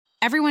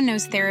Everyone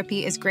knows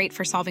therapy is great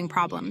for solving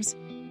problems,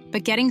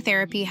 but getting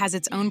therapy has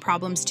its own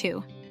problems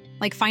too,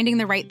 like finding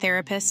the right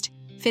therapist,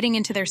 fitting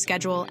into their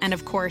schedule, and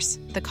of course,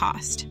 the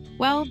cost.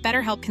 Well,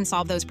 BetterHelp can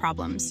solve those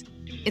problems.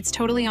 It's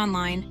totally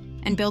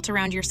online and built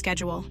around your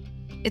schedule.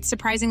 It's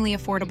surprisingly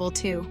affordable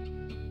too.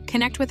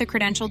 Connect with a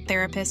credentialed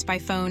therapist by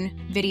phone,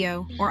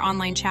 video, or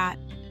online chat,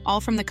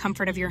 all from the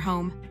comfort of your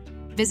home.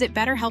 Visit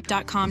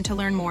BetterHelp.com to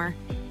learn more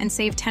and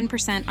save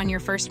 10% on your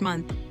first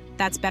month.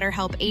 That's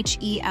BetterHelp,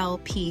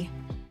 H-E-L-P.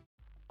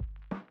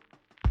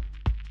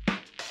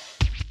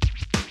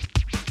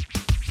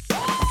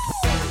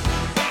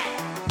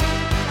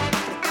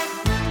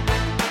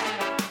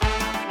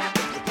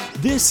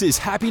 This is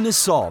Happiness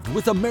Solved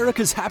with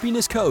America's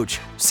happiness coach,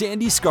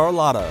 Sandy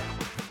Scarlatta.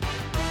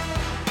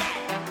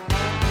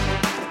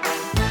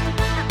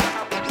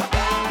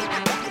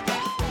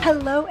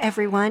 Hello,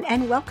 everyone,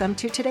 and welcome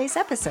to today's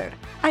episode.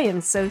 I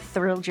am so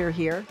thrilled you're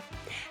here.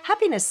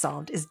 Happiness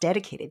Solved is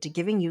dedicated to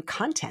giving you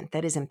content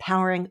that is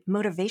empowering,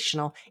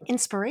 motivational,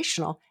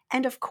 inspirational,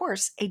 and of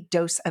course, a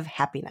dose of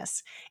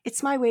happiness.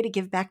 It's my way to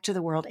give back to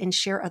the world and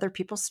share other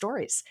people's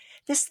stories.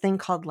 This thing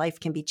called life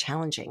can be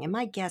challenging, and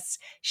my guests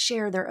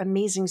share their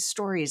amazing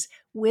stories,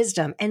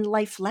 wisdom, and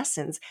life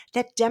lessons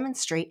that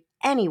demonstrate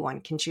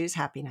anyone can choose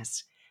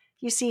happiness.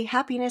 You see,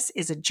 happiness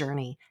is a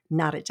journey,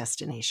 not a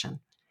destination.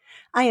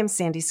 I am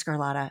Sandy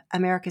Scarlatta,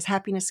 America's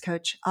happiness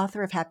coach,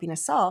 author of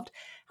Happiness Solved.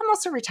 I'm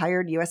also a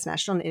retired U.S.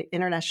 national and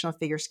international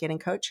figure skating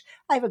coach.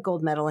 I have a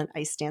gold medal in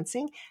ice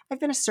dancing. I've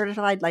been a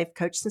certified life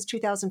coach since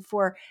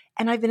 2004,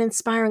 and I've been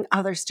inspiring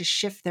others to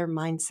shift their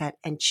mindset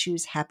and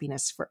choose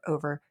happiness for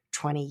over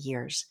 20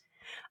 years.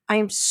 I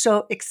am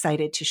so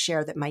excited to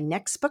share that my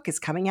next book is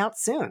coming out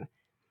soon.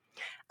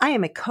 I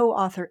am a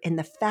co-author in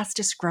the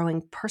fastest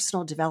growing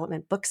personal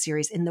development book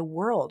series in the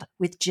world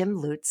with Jim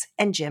Lutz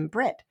and Jim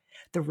Britt.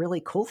 The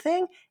really cool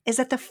thing is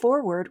that the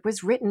foreword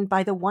was written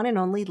by the one and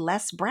only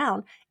Les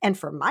Brown, and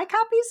for my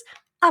copies,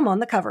 I'm on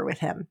the cover with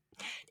him.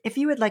 If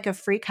you would like a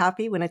free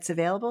copy when it's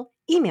available,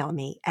 email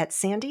me at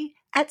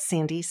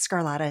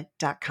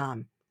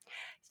sandy@sandyscarlatta.com.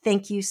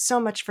 Thank you so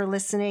much for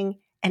listening,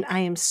 and I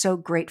am so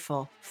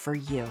grateful for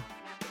you.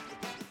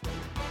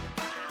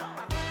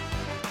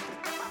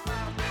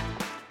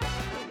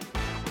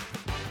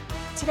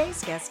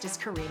 Today's guest is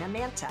Karina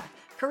Manta.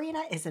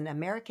 Karina is an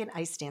American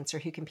ice dancer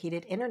who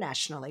competed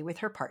internationally with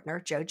her partner,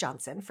 Joe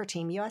Johnson, for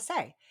Team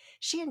USA.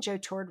 She and Joe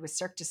toured with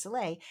Cirque du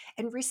Soleil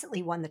and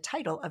recently won the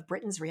title of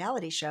Britain's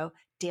reality show,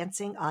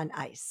 Dancing on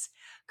Ice.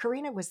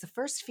 Karina was the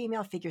first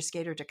female figure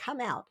skater to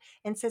come out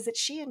and says that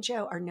she and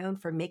Joe are known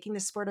for making the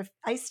sport of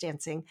ice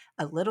dancing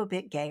a little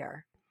bit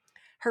gayer.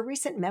 Her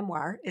recent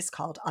memoir is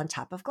called On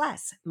Top of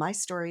Glass, My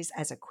Stories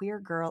as a Queer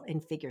Girl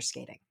in Figure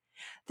Skating.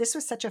 This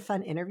was such a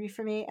fun interview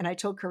for me, and I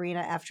told Karina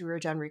after we were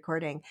done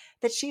recording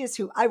that she is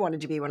who I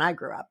wanted to be when I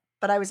grew up,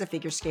 but I was a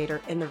figure skater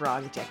in the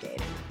wrong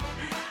decade.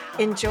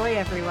 Enjoy,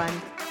 everyone.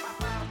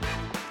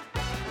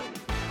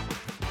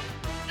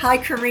 Hi,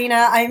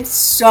 Karina. I'm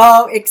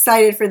so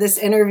excited for this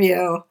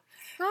interview.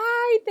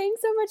 Hi,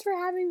 thanks so much for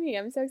having me.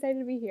 I'm so excited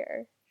to be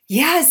here.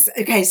 Yes.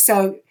 Okay,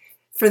 so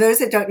for those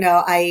that don't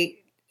know, I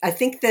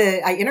think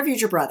I interviewed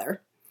your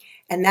brother,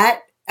 and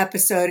that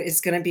episode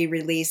is going to be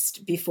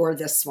released before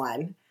this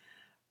one.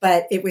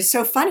 But it was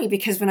so funny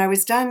because when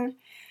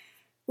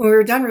we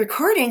were done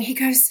recording, he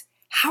goes,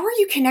 "How are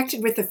you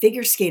connected with the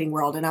figure skating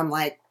world?" And I'm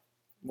like,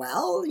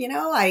 well,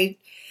 I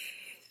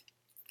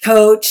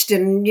coached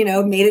and,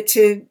 made it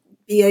to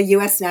be a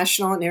U.S.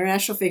 national and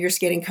international figure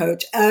skating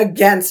coach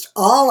against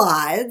all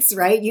odds,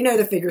 right? You know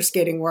the figure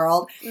skating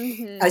world.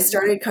 Mm-hmm. I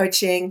started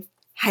coaching,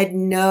 had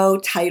no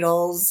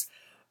titles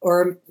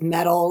or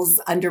medals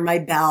under my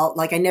belt.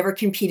 Like I never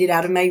competed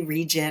out of my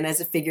region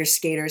as a figure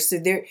skater. So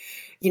there,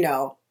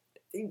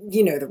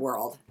 the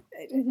world.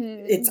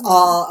 Mm-hmm. It's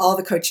all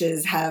the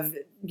coaches have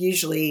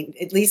usually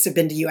at least have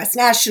been to U.S.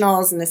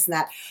 nationals and this and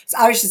that. So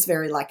I was just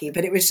very lucky,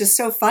 but it was just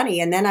so funny.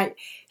 And then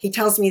he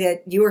tells me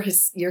that you're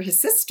his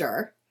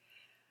sister.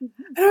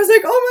 Mm-hmm. And I was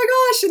like, oh my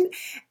gosh.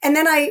 And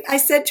then I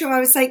said to him, I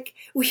was like,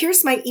 well,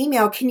 here's my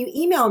email. Can you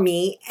email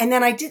me? And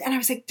then I did. And I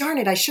was like, darn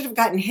it, I should have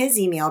gotten his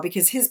email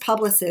because his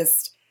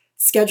publicist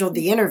scheduled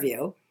the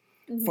interview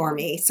for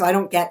me. So I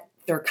don't get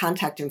their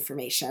contact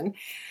information.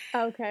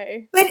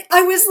 Okay. But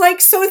I was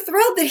like so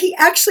thrilled that he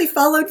actually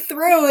followed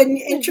through and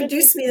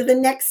introduced me the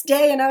next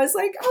day. And I was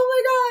like, oh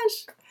my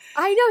gosh.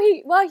 I know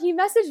he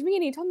messaged me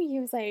and he told me,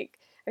 he was like,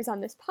 I was on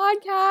this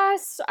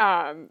podcast.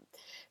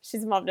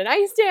 She's involved in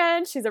ice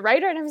dance. She's a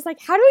writer. And I was like,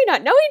 how do we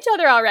not know each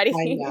other already?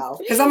 I know.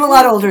 Because I'm a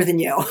lot older than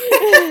you. We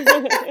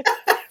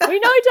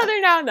know each other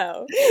now,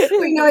 though.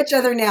 We know each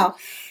other now.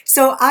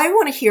 So I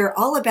want to hear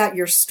all about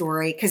your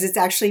story because it's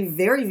actually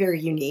very, very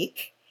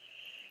unique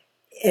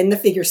in the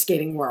figure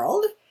skating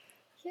world.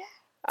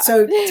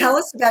 So tell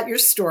us about your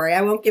story.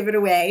 I won't give it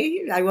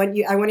away. I want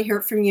to hear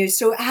it from you.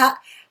 So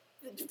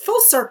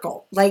full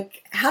circle,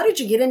 like how did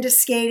you get into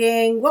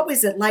skating? What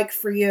was it like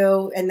for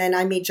you? And then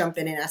I may jump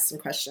in and ask some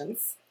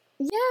questions.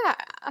 Yeah,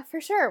 for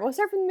sure. We'll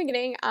start from the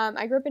beginning.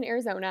 I grew up in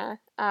Arizona.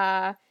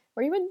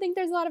 where you wouldn't think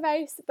there's a lot of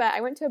ice, but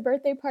I went to a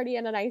birthday party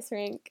at an ice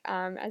rink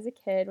as a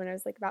kid when I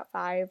was like about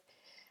 5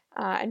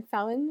 and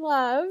fell in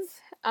love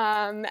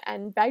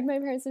and begged my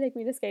parents to take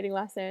me to skating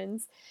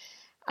lessons.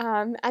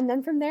 And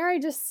then from there, I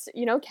just,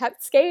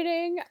 kept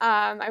skating.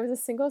 I was a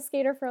single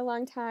skater for a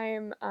long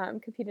time,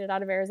 competed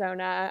out of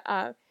Arizona.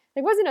 I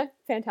wasn't a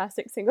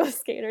fantastic single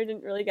skater,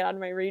 didn't really get out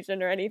of my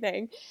region or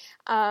anything.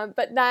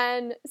 But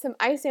then some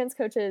ice dance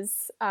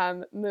coaches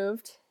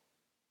moved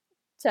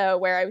to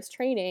where I was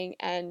training,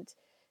 and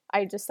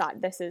I just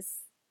thought this is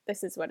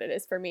what it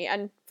is for me.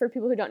 And for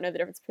people who don't know the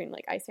difference between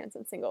like ice dance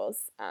and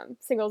singles,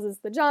 singles is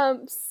the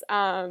jumps,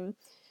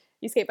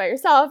 you skate by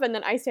yourself, and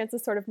then ice dance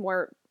is sort of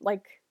more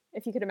like,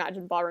 if you could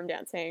imagine ballroom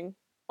dancing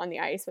on the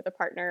ice with a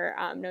partner,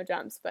 no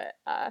jumps, but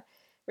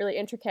really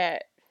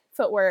intricate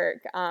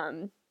footwork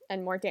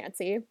and more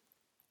dancey.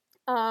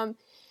 So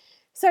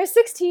I was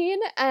 16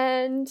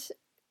 and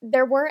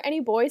there weren't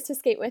any boys to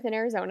skate with in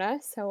Arizona,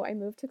 so I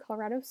moved to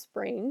Colorado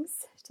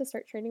Springs to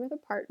start training with a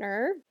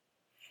partner.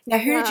 Now,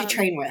 who did you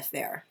train with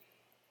there?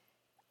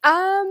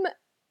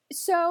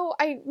 So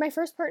my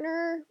first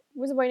partner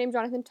was a boy named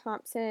Jonathan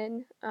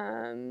Thompson,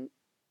 and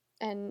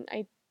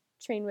I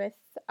trained with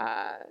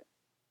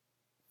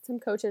some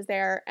coaches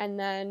there. And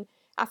then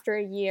after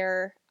a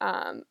year,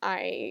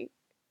 I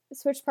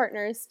switched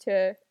partners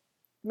to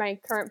my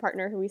current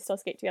partner, who we still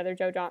skate together,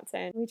 Joe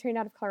Johnson. We trained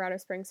out of Colorado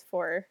Springs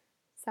for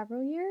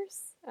several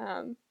years.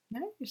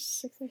 Nice.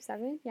 6 or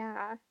 7,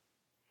 yeah.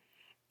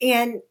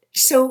 And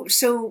so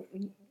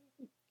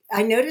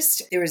I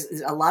noticed there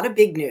was a lot of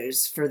big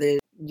news for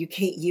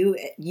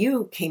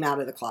you came out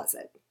of the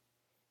closet.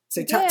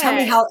 So tell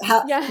me how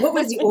what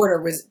was the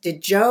order?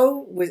 Did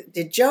Joe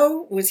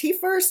was he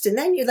first, and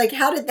then you're like,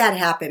 how did that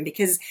happen?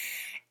 Because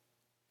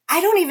I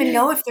don't even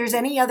know if there's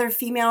any other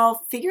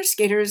female figure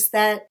skaters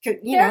that could,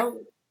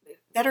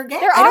 that are gay.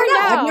 There I don't are know.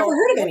 now. I've never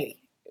heard of any.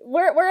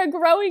 We're a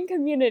growing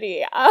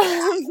community. Well,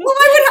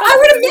 I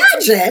would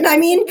imagine. I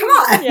mean, come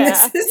on.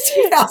 Yeah. This is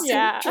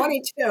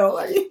 2022.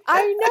 Yeah.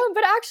 I know,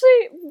 but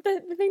actually,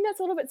 the thing that's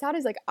a little bit sad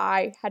is like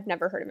I had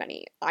never heard of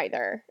any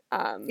either.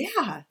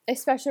 Yeah.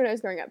 Especially when I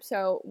was growing up.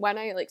 So when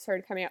I like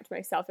started coming out to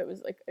myself, it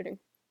was like an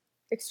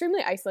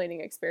extremely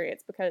isolating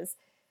experience because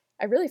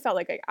I really felt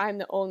like I'm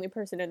the only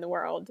person in the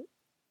world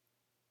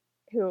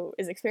who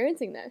is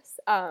experiencing this.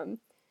 And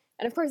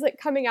of course, like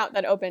coming out,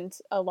 that opened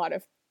a lot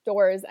of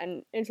doors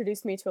and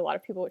introduced me to a lot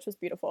of people, which was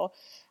beautiful.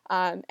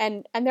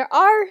 And there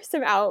are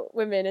some out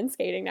women in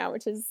skating now,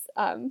 which is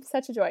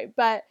such a joy.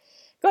 But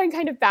going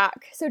kind of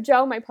back, so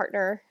Joe, my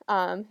partner,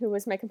 who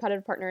was my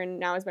competitive partner and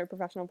now is my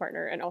professional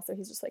partner, and also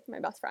he's just like my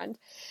best friend,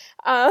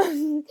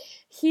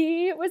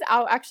 he was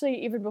out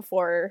actually even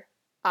before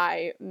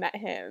I met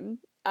him.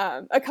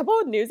 A couple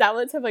of news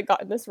outlets have like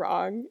gotten this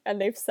wrong,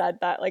 and they've said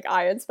that like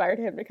I inspired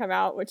him to come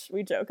out, which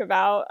we joke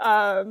about.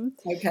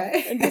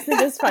 Okay. And this is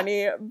just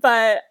funny,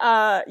 but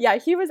yeah,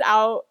 he was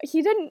out.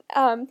 He didn't.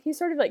 He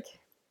sort of like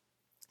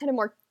had a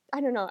more, I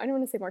don't know, I don't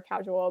want to say more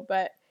casual,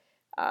 but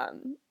a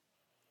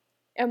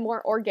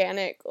more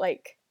organic.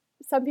 Like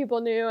some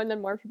people knew, and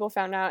then more people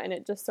found out, and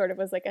it just sort of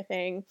was like a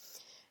thing.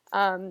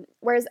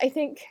 Whereas I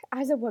think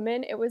as a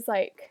woman, it was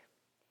like.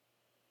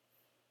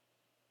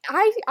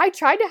 I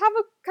tried to have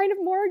a kind of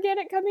more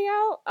organic coming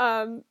out,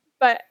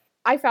 but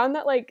I found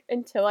that like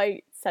until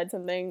I said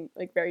something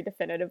like very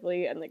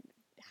definitively and like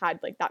had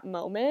like that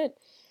moment,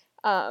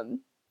 the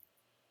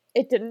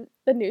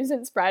news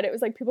didn't spread. It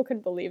was like people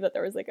couldn't believe that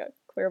there was like a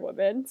queer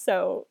woman.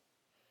 So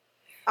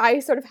I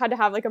sort of had to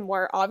have like a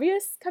more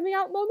obvious coming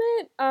out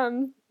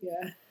moment.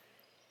 Yeah.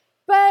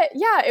 But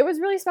yeah, it was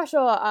really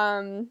special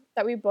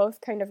that we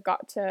both kind of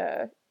got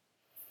to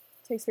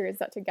experience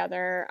that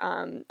together.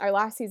 Our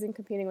last season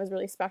competing was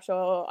really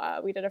special.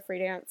 We did a free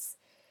dance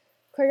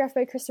choreographed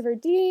by Christopher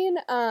Dean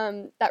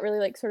that really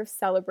like sort of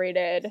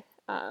celebrated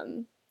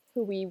who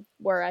we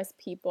were as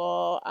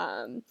people,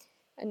 and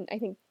I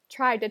think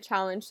tried to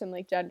challenge some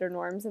like gender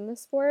norms in the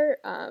sport.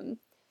 Well,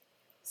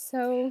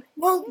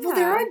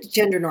 there are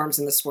gender norms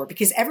in the sport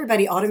because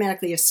everybody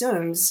automatically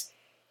assumes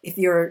if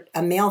you're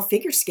a male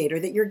figure skater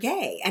that you're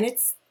gay, and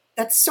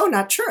that's so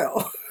not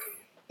true.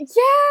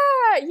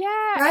 Yeah.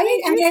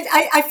 Right?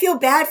 I feel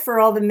bad for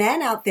all the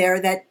men out there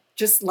that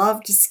just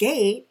love to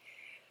skate,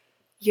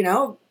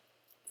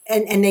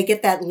 and they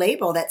get that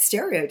label, that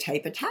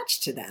stereotype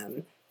attached to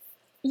them.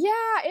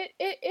 Yeah,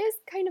 it is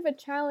kind of a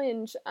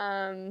challenge.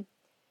 And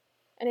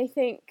I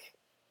think,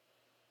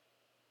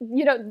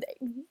 men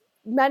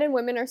and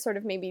women are sort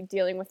of maybe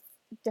dealing with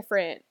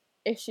different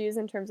issues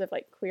in terms of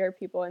like queer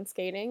people and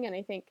skating. And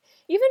I think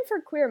even for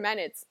queer men,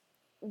 it's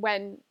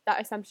when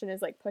that assumption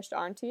is like pushed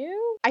onto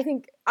you. I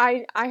think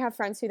I have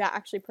friends who that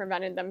actually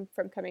prevented them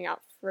from coming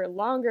out for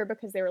longer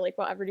because they were like,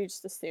 well, everybody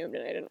just assumed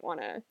and I didn't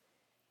want to,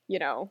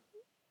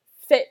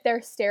 fit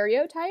their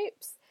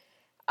stereotypes.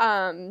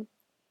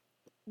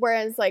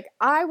 Whereas like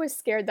I was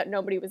scared that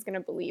nobody was going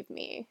to believe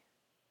me.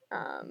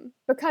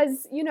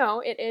 Because,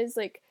 it is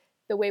like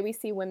the way we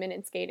see women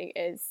in skating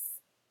is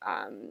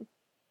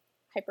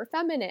hyper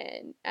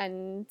feminine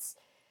and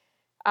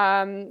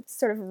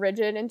sort of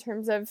rigid in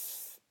terms of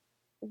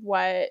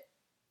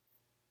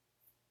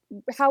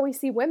how we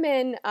see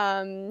women,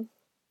 and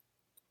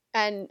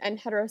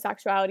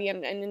heterosexuality,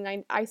 and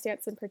in ice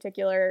dance in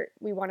particular,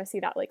 we want to see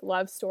that like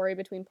love story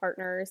between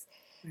partners.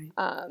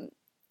 Right.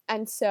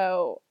 And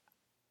so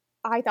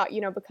I thought,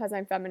 because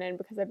I'm feminine,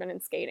 because I've been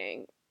in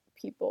skating,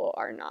 people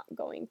are not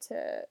going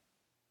to,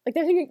 like,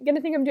 they're going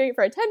to think I'm doing it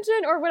for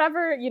attention or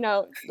whatever,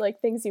 like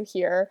things you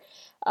hear.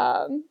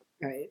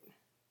 Right.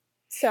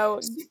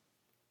 So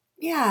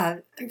Yeah.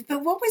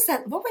 But what was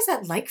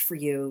that like for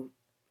you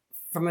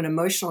from an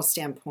emotional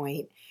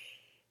standpoint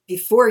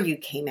before you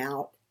came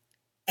out?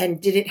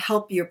 And did it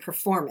help your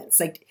performance?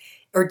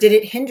 Or did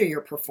it hinder your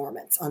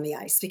performance on the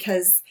ice?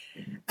 Because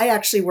I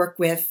actually work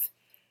with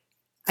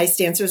ice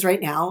dancers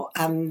right now.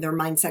 I'm their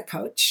mindset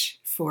coach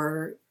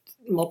for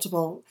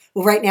multiple.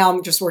 Well, right now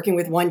I'm just working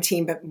with one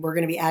team, but we're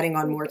going to be adding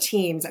on more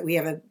teams. We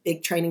have a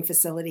big training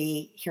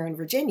facility here in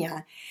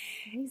Virginia,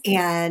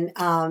 and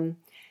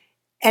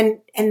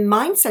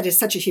mindset is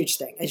such a huge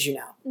thing, as you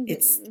know.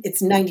 Mm-hmm.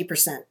 It's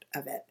 90%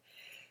 of it.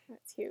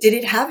 That's huge. Did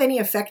it have any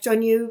effect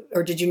on you,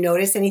 or did you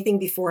notice anything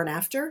before and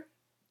after?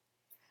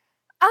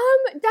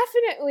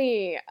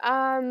 Definitely.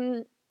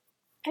 I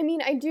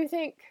mean, I do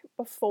think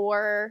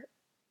before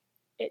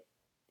it,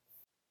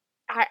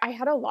 I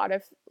had a lot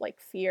of like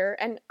fear,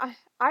 and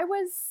I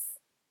was,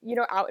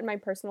 out in my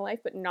personal life,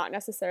 but not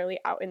necessarily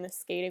out in the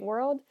skating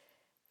world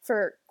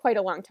for quite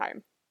a long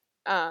time.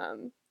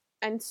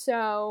 And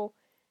so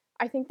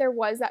I think there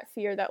was that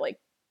fear that like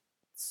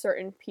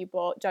certain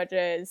people,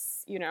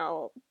 judges,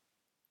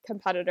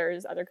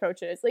 competitors, other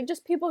coaches, like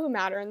just people who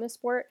matter in the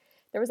sport,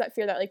 there was that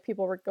fear that like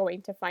people were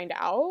going to find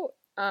out.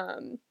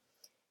 And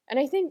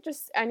I think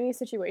just any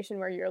situation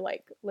where you're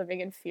like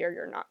living in fear,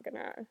 you're not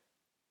gonna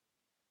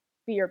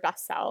be your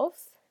best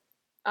self.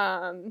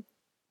 And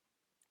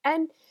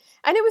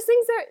it was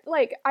things that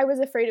like I was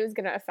afraid it was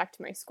gonna affect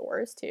my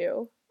scores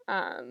too.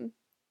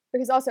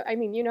 Because also, I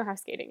mean, you know how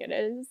skating it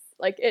is.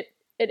 Like it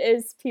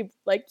is people,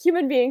 like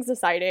human beings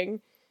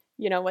deciding,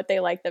 what they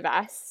like the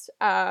best.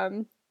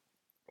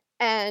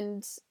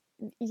 And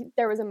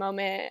there was a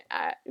moment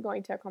at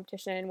going to a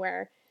competition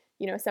where,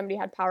 somebody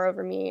had power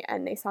over me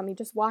and they saw me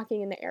just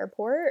walking in the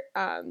airport.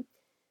 And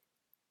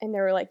they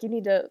were like, you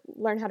need to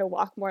learn how to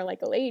walk more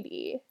like a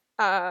lady.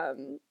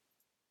 And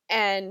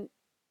I'm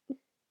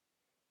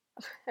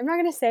not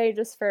going to say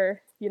just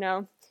for,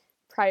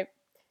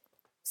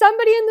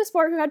 somebody in the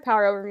sport who had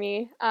power over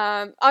me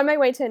on my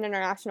way to an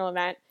international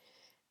event.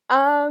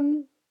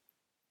 And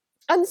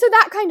so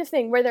that kind of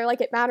thing where they're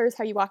like, it matters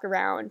how you walk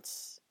around.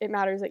 It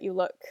matters that you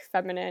look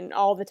feminine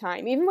all the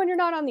time, even when you're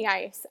not on the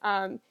ice.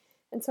 And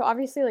so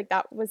obviously like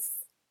that was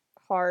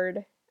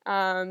hard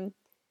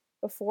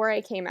before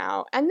I came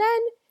out. And then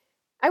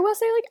I will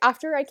say like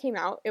after I came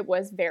out, it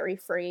was very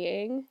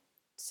freeing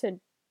to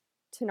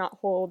not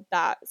hold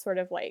that sort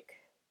of like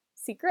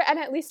secret. And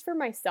at least for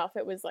myself,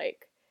 it was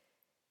like,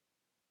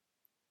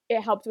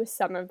 it helped with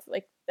some of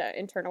like the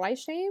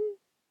internalized shame.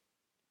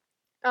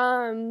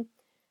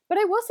 But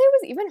I will say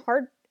it was even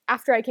hard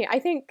after I came. I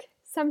think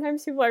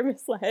sometimes people are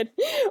misled,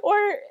 or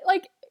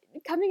like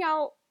coming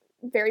out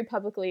very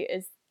publicly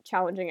is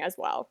challenging as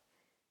well.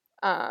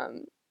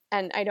 And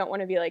I don't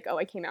want to be like, oh,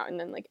 I came out and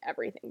then like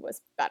everything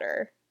was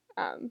better.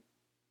 Because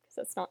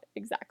that's not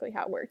exactly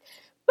how it worked.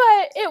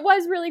 But it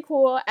was really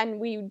cool, and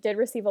we did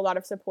receive a lot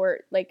of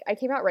support. Like I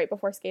came out right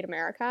before Skate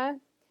America.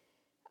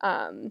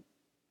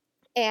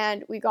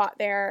 And we got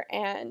there,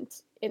 and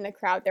in the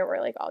crowd there were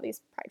like all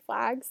these pride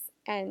flags,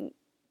 and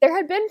there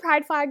had been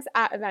pride flags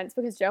at events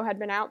because Joe had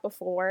been out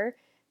before,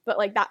 but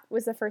like that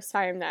was the first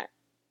time that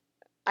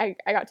I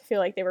got to feel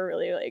like they were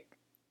really like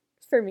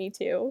for me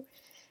too.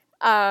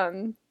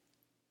 And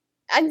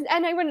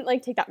I wouldn't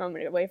like take that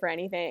moment away for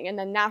anything. And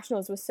then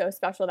Nationals was so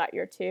special that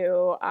year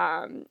too.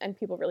 And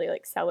people really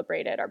like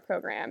celebrated our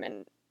program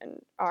and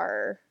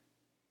our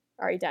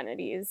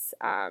identities.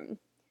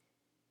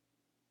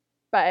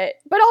 But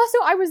also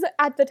I was,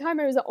 at the time,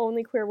 I was the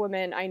only queer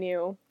woman I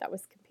knew that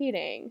was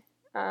competing.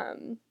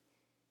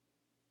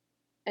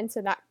 And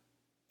so that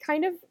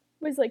kind of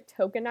was like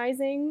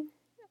tokenizing,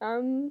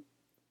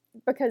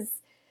 because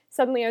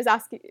suddenly I was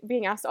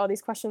being asked all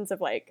these questions of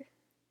like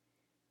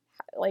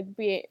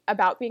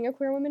about being a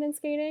queer woman in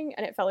skating,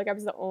 and it felt like I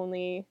was the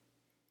only,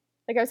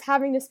 like I was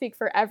having to speak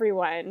for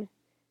everyone,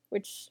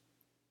 which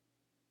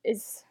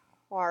is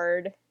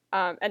hard.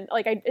 And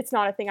like it's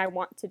not a thing I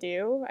want to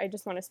do. I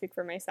just want to speak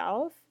for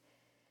myself.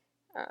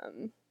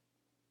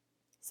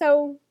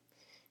 So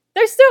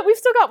we've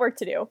still got work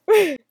to do.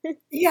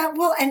 Yeah,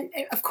 well, and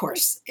of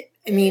course,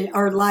 I mean,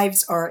 our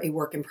lives are a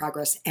work in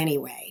progress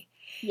anyway.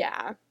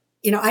 Yeah.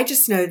 I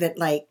just know that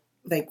like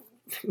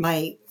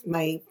my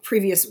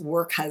previous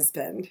work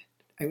husband,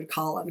 I would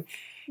call him,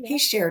 yeah. He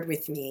shared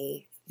with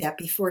me that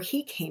before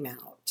he came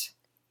out,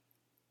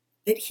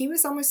 that he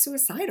was almost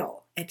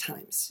suicidal at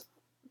times.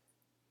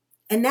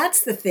 And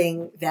that's the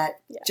thing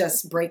that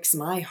just breaks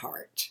my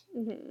heart,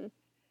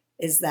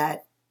 is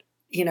that,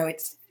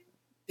 it's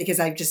because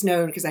I've just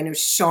known, because I know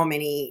so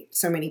many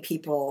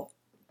people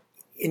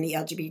in the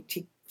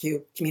LGBTQ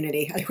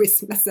community. I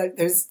always mess up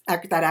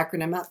that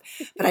acronym up,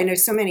 but I know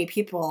so many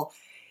people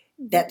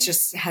that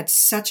just had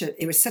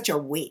it was such a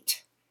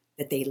weight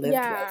that they lived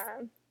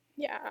with.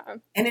 Yeah.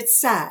 And it's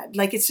sad.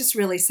 Like, it's just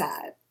really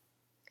sad.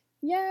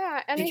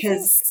 Yeah. And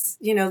because,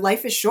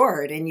 life is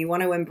short and you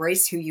want to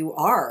embrace who you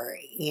are.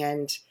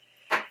 And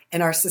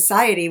in our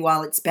society,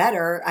 while it's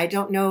better, I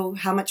don't know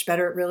how much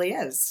better it really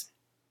is.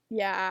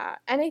 Yeah.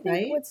 And I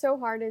think what's so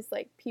hard is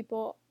like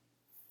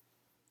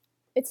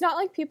it's not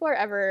like people are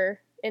ever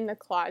in the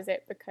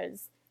closet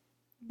because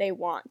they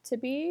want to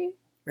be.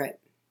 Right.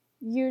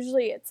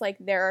 Usually it's like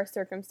there are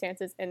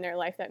circumstances in their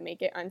life that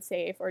make it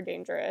unsafe or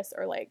dangerous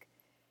or like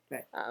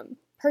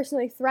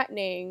personally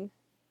threatening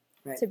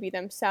to be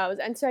themselves.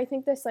 And so I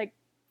think this like,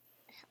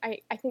 I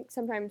think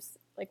sometimes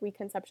like we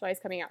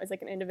conceptualize coming out as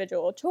like an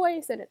individual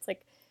choice, and it's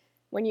like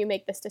when you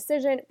make this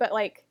decision, but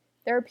like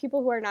there are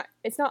people who are not,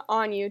 it's not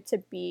on you to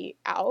be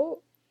out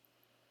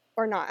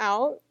or not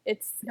out.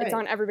 It's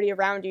on everybody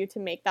around you to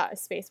make that a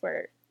space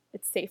where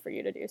it's safe for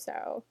you to do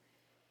so.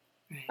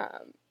 Right.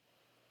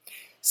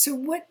 So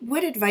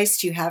what advice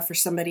do you have for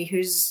somebody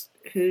who's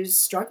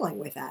struggling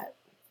with that?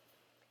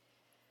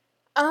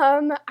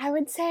 I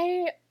would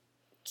say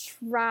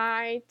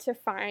try to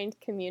find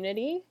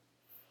community.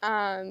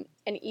 And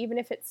even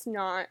if it's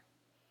not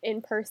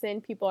in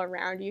person, people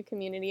around you,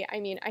 community. I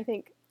mean, I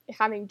think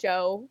having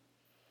Joe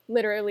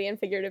literally and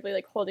figuratively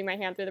like holding my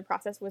hand through the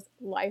process was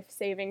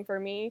life-saving for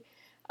me,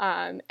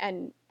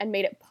 and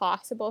made it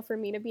possible for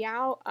me to be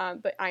out.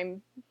 But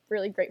I'm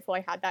really grateful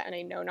I had that, and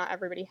I know not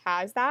everybody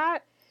has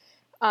that.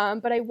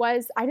 But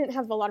I didn't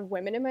have a lot of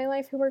women in my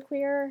life who were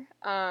queer.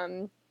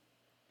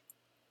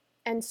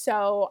 And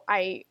so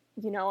I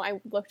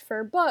looked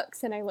for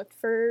books and I looked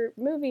for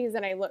movies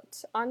and I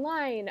looked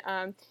online.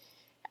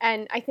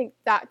 And I think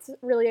that's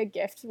really a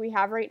gift we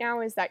have right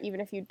now, is that even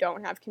if you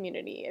don't have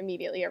community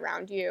immediately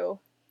around you,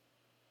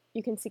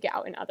 you can seek it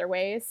out in other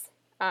ways.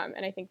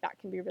 And I think that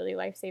can be really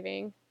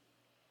life-saving.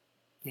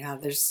 Yeah,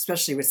 there's,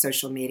 especially with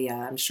social media,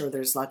 I'm sure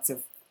there's lots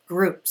of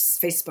groups,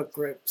 Facebook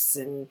groups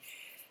and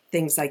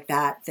things like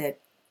that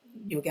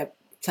you'll get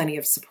plenty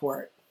of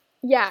support.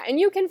 Yeah, and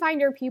you can find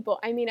your people.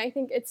 I mean, I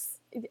think it's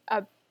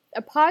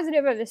a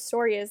positive of this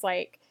story is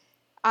like,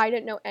 I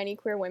didn't know any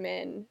queer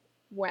women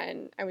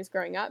when I was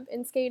growing up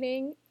in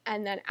skating.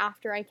 And then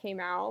after I came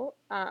out,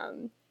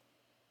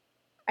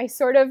 I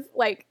sort of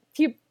like,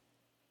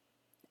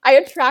 I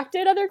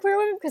attracted other queer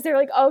women because they were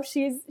like, oh,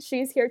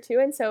 she's here too.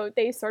 And so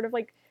they sort of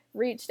like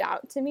reached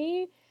out to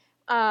me.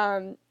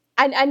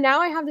 And now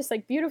I have this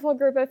like beautiful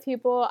group of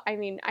people. I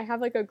mean, I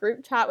have like a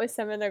group chat with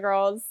some of the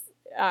girls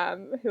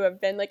who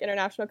have been like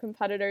international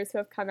competitors who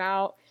have come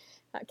out,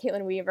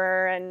 Caitlin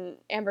Weaver and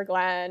Amber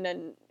Glenn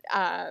and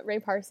Ray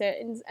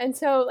Parsons. And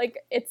so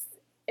like it's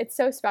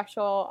so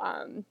special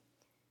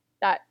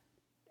that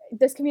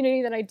this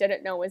community that I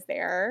didn't know was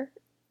there,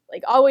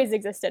 like always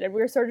existed, and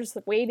we were sort of just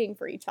like, waiting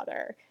for each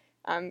other.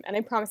 And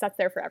I promise that's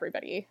there for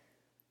everybody.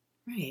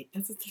 Right.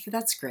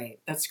 That's great.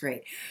 That's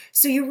great.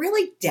 So you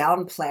really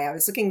downplay, I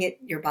was looking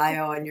at your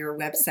bio on your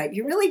website,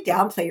 you really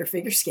downplay your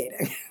figure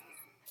skating.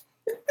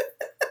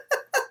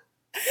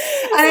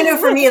 And I know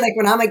for me, like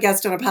when I'm a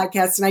guest on a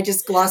podcast and I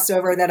just glossed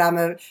over that I'm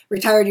a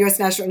retired U.S.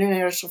 national and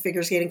international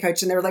figure skating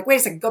coach, and they were like, wait a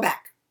second, go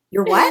back.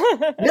 You're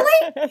what?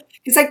 Really?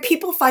 It's like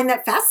people find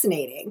that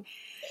fascinating.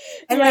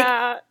 And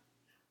like,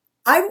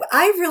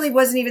 I really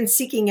wasn't even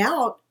seeking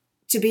out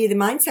to be the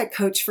mindset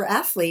coach for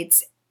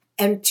athletes.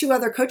 And two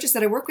other coaches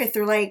that I work with,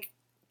 they're like,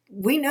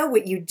 we know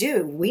what you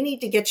do. We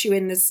need to get you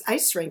in this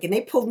ice rink. And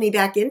they pulled me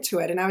back into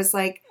it. And I was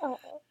like,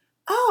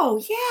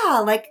 oh yeah,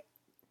 like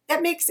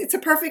it's a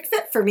perfect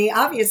fit for me,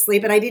 obviously.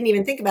 But I didn't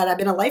even think about it. I've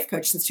been a life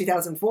coach since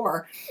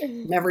 2004.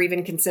 Never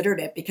even considered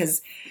it,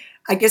 because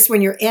I guess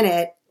when you're in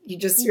it,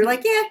 you're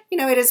like, yeah,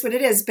 it is what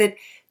it is. But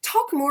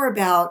talk more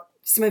about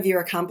some of your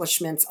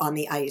accomplishments on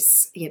the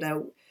ice.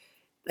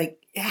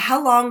 Like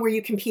how long were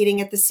you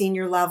competing at the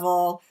senior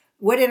level?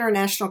 What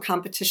international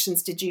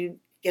competitions did you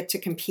get to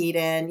compete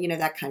in?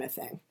 That kind of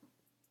thing.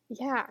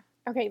 Yeah.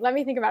 Okay. Let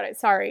me think about it.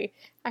 Sorry.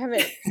 I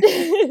haven't,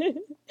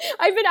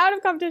 I've been out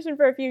of competition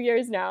for a few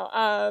years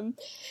now.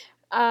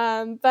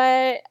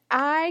 But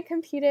I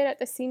competed at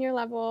the senior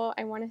level,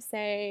 I want to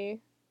say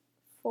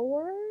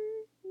 4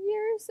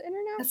 years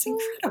international. That's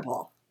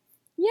incredible.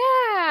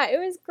 Yeah,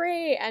 it was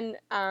great. And,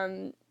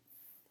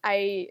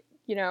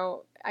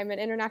 I'm an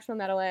international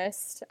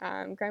medalist,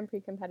 Grand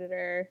Prix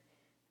competitor.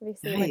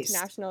 Obviously, went to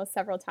nationals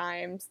several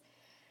times.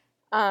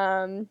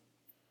 And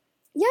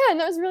that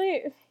was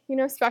really,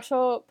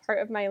 special part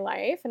of my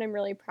life, and I'm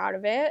really proud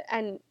of it.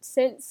 And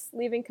since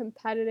leaving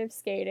competitive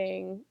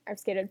skating, I've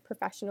skated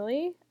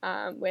professionally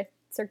with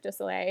Cirque du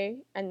Soleil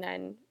and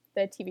then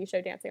the TV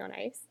show Dancing on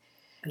Ice.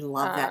 I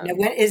love that. Now,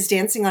 when is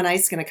Dancing on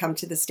Ice going to come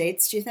to the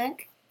States, do you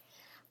think?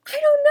 I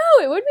don't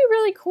know. It would be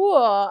really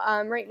cool.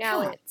 Right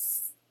now,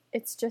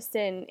 it's just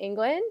in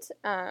England.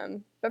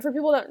 But for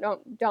people that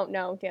don't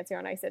know Dancing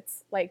on Ice,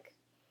 it's like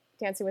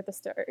Dancing with the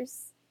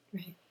Stars.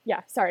 Right.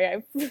 Yeah,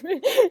 sorry.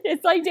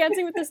 It's like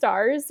Dancing with the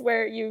Stars,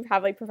 where you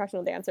have like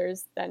professional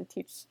dancers then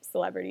teach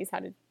celebrities how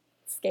to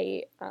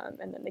skate, and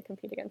then they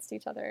compete against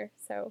each other.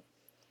 So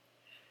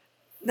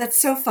That's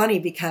so funny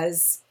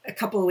because a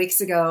couple of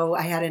weeks ago,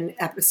 I had an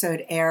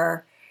episode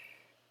air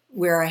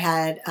where I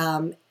had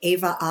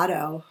Ava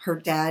Otto. Her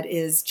dad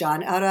is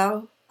John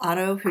Otto,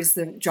 who's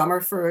the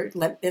drummer for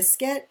Limp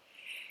Bizkit.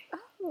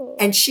 oh.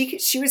 And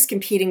she was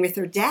competing with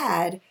her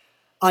dad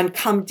on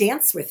Come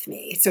Dance With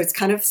Me. So it's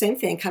kind of the same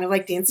thing, kind of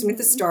like Dancing with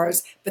the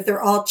Stars, but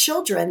they're all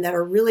children that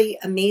are really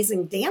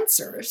amazing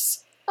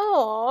dancers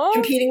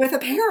competing with a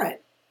parent.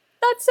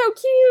 That's so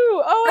cute.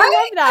 Oh, Right? I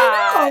love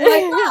that. I know.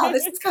 I'm like, wow,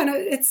 this is kind of,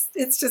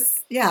 it's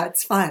just, yeah,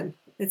 it's fun.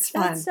 It's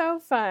fun. That's so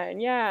fun.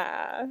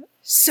 Yeah.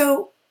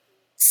 So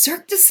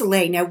Cirque du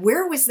Soleil, now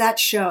where was that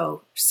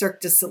show,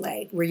 Cirque du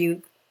Soleil, where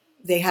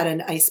they had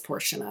an ice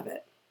portion of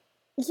it?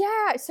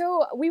 Yeah.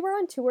 So we were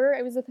on tour.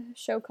 It was a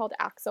show called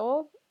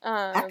Axel.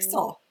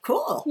 Axel,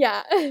 cool.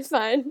 Yeah, it's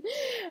fun.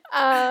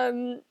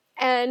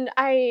 And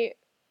I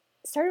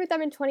started with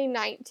them in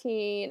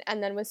 2019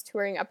 and then was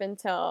touring up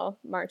until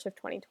March of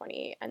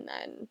 2020, and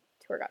then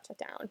tour got shut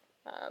down,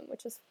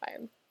 which is why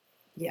I'm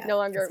no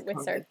longer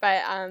with Cirque.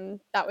 But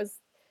that was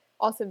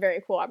also a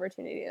very cool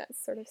opportunity that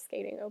sort of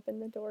skating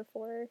opened the door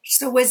for.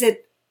 So was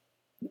it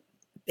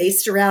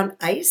based around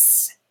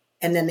ice?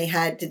 And then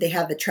did they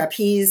have the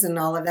trapeze and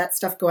all of that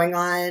stuff going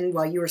on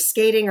while you were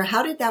skating, or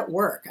how did that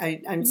work?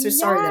 I'm so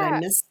sorry that I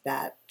missed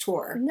that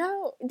tour.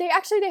 No, they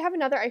have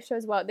another ice show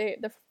as well.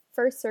 The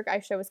first Cirque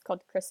ice show was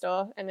called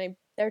Crystal, and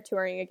they're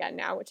touring again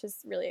now, which is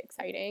really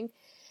exciting.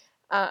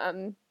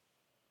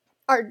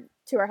 Our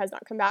tour has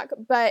not come back,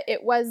 but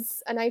it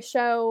was a nice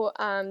show.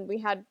 We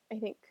had, I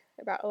think,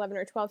 about 11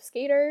 or 12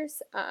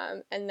 skaters,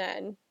 and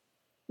then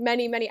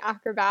many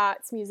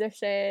acrobats,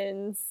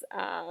 musicians,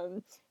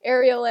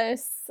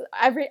 aerialists,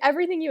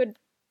 everything you would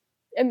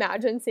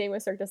imagine seeing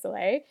with Cirque du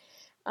Soleil.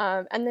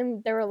 And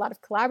then there were a lot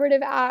of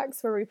collaborative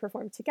acts where we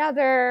performed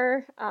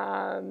together.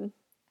 And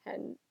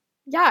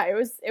yeah, it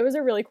was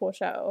a really cool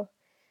show.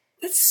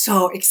 That's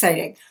so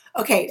exciting.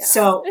 Okay,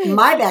 so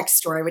my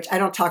backstory, which I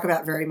don't talk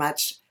about very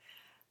much,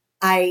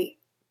 I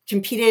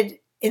competed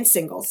in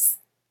singles.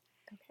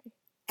 Okay.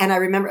 And I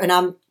remember, and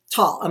I'm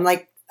tall.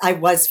 I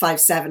was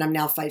 5'7", I'm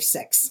now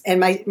 5'6". And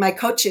my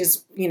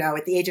coaches,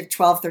 at the age of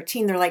 12,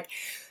 13, they're like,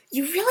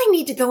 you really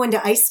need to go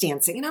into ice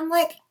dancing. And I'm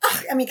like,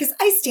 because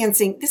ice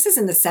dancing, this is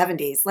in the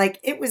 70s. Like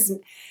it was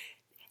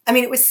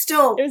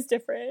still. It was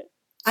different.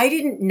 I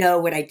didn't know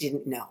what I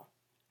didn't know.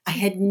 I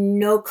had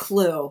no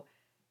clue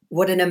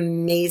what an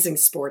amazing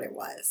sport it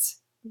was,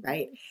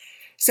 right?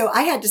 So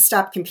I had to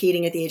stop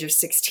competing at the age of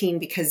 16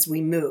 because we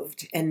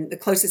moved. And the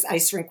closest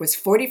ice rink was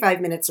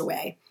 45 minutes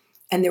away.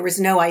 And there was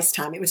no ice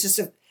time. It was just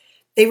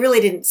they really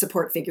didn't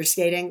support figure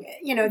skating.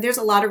 There's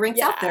a lot of rinks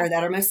out there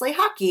that are mostly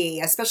hockey,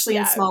 especially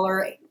in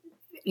smaller,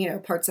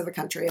 parts of the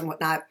country and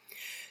whatnot.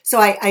 So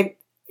I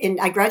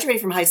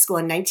graduated from high school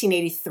in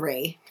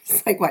 1983.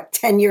 It's like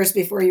 10 years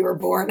before you were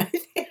born, I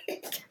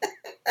think.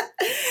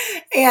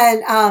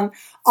 And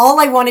all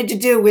I wanted to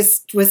do was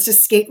to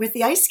skate with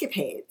the Ice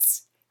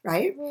Capades,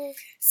 right? Mm-hmm.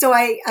 So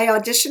I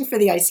auditioned for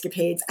the Ice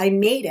Capades. I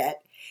made it.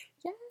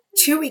 Yeah.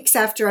 2 weeks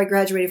after I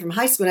graduated from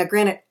high school. Now,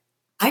 granted,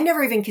 I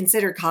never even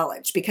considered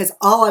college because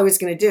all I was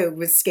going to do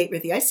was skate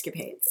with the Ice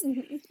Capades.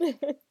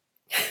 Mm-hmm.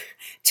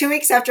 2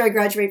 weeks after I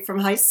graduated from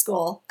high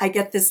school, I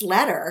get this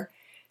letter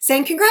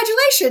saying,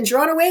 congratulations, you're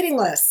on a waiting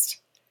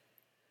list.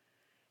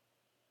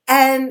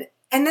 And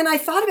then I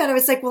thought about it. I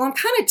was like, well, I'm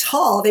kind of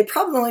tall. They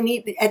probably only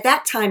need, at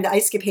that time, the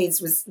Ice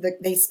Capades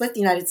they split the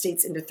United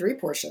States into 3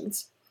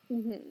 portions.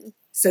 Mm-hmm.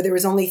 So there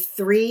was only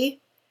 3,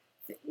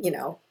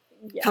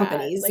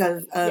 companies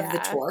of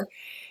the tour.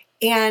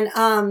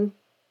 And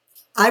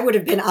I would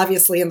have been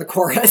obviously in the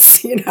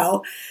chorus, and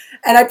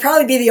I'd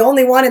probably be the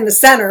only one in the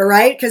center,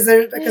 right? Because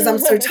I'm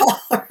so tall.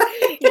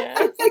 Right? Yeah.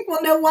 I was like,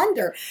 well, no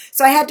wonder.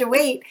 So I had to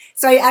wait.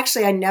 So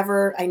I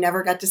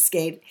never got to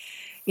skate.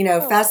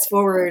 Fast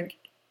forward,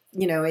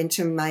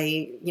 into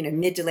my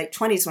mid to late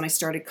 20s when I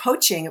started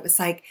coaching, it was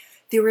like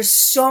there were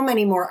so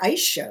many more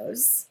ice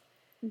shows.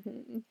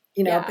 Mm-hmm.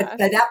 But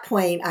by that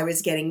point I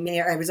was getting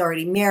married. I was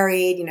already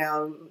married.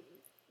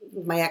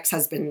 My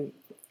ex-husband.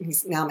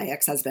 He's now my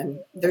ex-husband.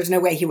 There's no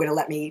way he would have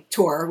let me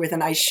tour with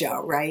an ice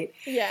show, right?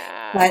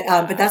 Yeah.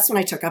 But that's when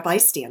I took up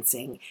ice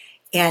dancing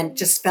and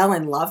just fell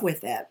in love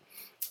with it.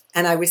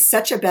 And I was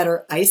such a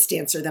better ice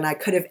dancer than I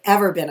could have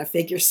ever been a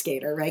figure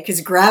skater, right? Because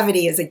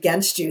gravity is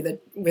against you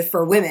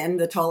for women,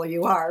 the taller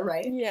you are,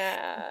 right?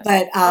 Yeah.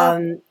 But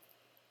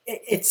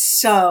it's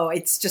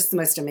just the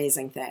most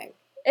amazing thing.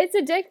 It's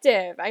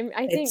addictive.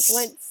 I think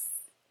once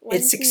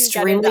it's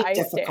extremely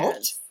difficult.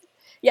 Dance,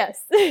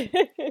 yes.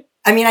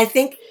 I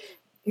think.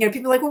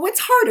 People are like, well,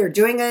 what's harder,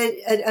 doing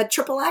a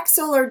triple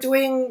axel or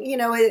doing,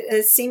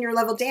 a senior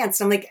level dance?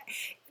 And I'm like,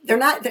 they're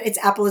not, it's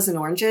apples and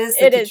oranges.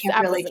 Like you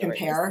can't really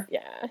compare.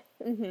 Yeah.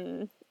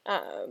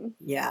 Mm-hmm.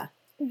 Yeah.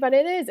 But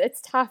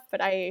it's tough,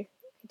 but I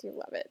do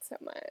love it so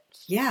much.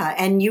 Yeah.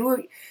 And you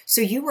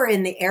were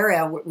in the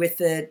era with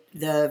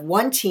the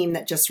one team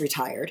that just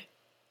retired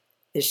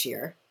this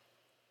year.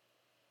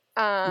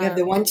 You have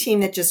the one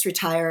team that just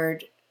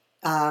retired.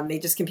 They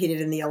just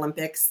competed in the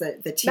Olympics,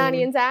 the team.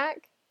 Maddie and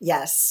Zach?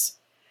 Yes.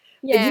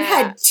 Yeah. But you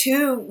had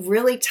two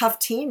really tough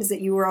teams that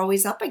you were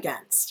always up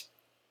against.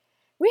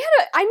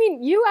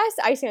 U.S.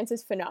 ice dance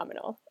is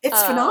phenomenal.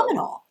 It's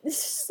phenomenal.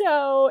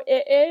 So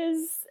it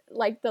is,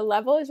 like, the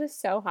level is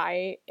just so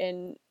high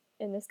in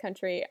this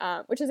country,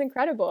 which is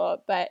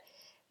incredible. But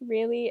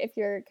really, if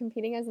you're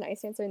competing as an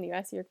ice dancer in the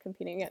U.S., you're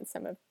competing against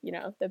some of,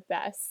 the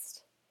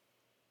best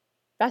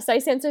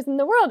ice dancers in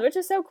the world, which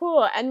is so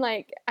cool. And,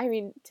 like, I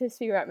mean, to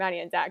speak about Maddie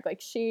and Zach,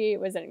 like, she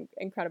was an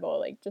incredible,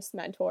 like, just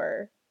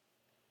mentor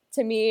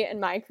to me in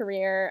my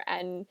career,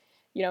 and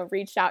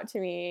reached out to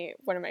me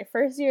one of my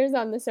first years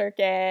on the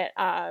circuit,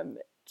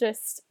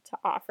 just to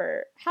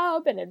offer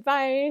help and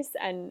advice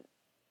and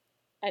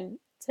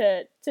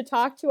to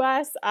talk to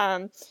us.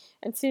 And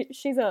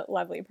she's a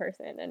lovely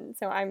person, and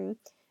so I'm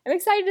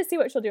excited to see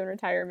what she'll do in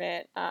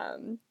retirement.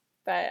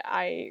 But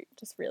I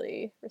just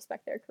really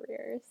respect their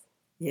careers.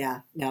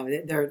 Yeah, no,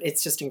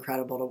 it's just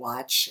incredible to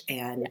watch,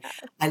 and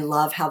I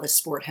love how the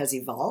sport has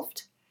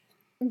evolved.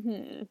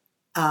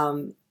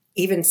 Mm-hmm.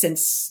 Even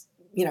since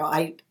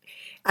I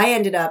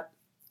ended up,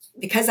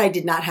 because I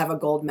did not have a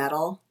gold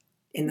medal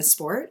in the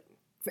sport.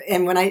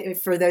 And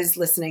for those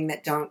listening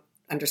that don't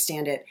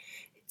understand it,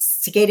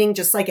 skating,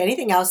 just like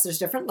anything else, there's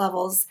different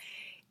levels.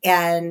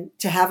 And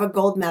to have a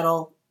gold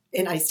medal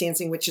in ice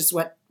dancing, which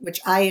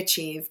I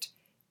achieved,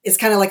 is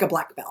kind of like a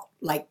black belt,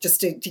 like just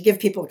to give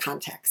people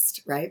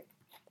context, right?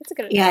 That's a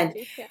good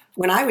analogy. And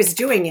when I was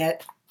doing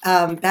it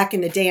back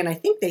in the day, and I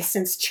think they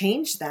since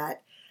changed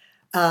that,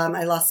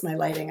 I lost my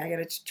lighting. I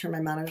got to turn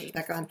my monitor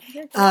back on.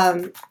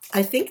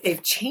 I think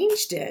they've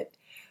changed it,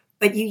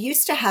 but you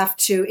used to have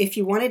to, if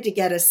you wanted to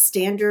get a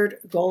standard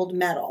gold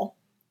medal,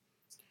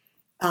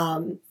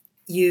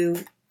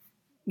 you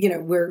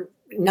were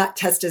not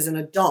tested as an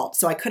adult.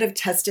 So I could have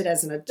tested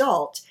as an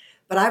adult,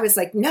 but I was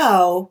like,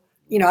 no,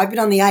 I've been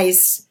on the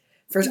ice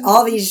for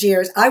all these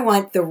years. I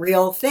want the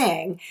real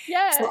thing.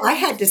 Yeah. So I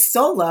had to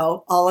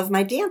solo all of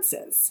my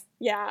dances.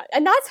 Yeah,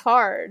 and that's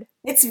hard.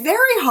 It's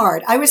very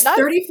hard. I was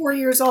 34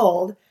 years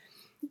old,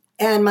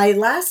 and my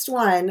last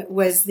one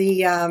was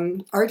the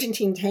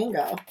Argentine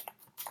tango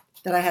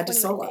that I had to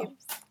solo.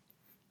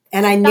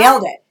 And I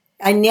nailed it.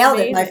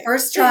 Amazing. My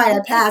first try, I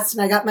passed,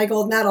 and I got my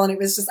gold medal, and it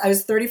was I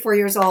was 34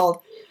 years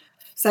old.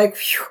 It's like,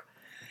 whew.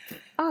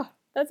 Oh,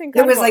 that's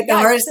incredible. It was like the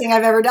hardest thing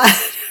I've ever done.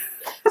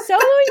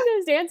 Soloing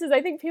those dances,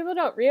 I think people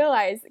don't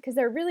realize, because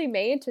they're really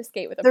made to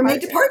skate with a partner. They're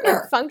made to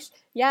partner.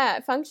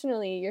 Like,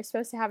 functionally, you're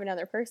supposed to have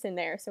another person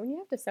there. So when you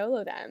have to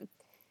solo them,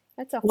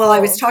 that's a Well, I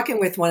was talking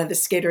with one of the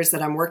skaters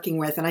that I'm working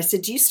with, and I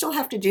said, do you still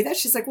have to do that?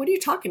 She's like, what are you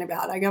talking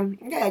about? I go,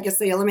 okay, I guess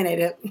they eliminate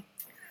it.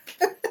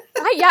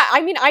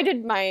 I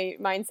did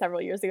mine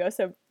several years ago,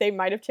 so they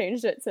might have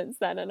changed it since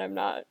then, and I'm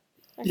not.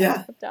 I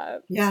haven't kept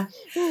up. Yeah.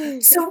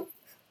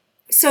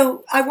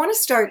 So I want to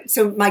start.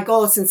 So my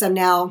goal, since I'm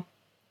now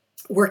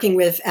working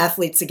with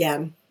athletes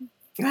again,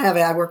 I have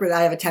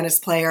a tennis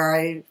player.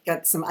 I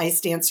got some ice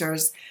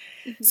dancers.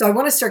 Mm-hmm. So I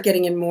want to start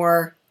getting in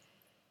more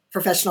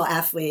professional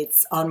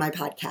athletes on my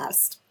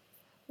podcast,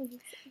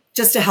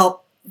 just to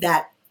help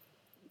that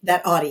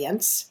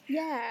audience.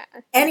 Yeah.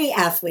 Any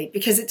athlete,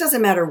 because it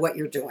doesn't matter what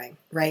you're doing,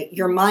 right?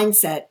 Your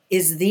mindset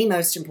is the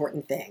most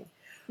important thing.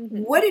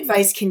 Mm-hmm. What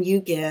advice can you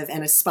give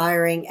an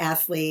aspiring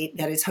athlete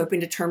that is hoping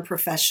to turn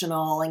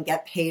professional and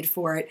get paid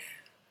for it?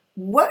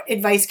 What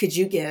advice could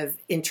you give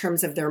in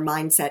terms of their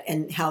mindset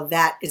and how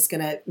that is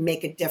going to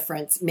make a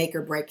difference, make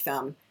or break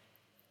them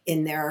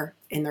in their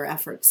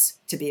efforts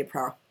to be a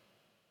pro? Oh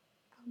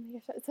my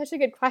gosh, that's such a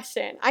good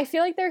question. I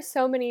feel like there's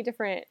so many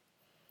different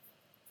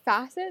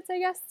facets, I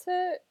guess,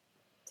 to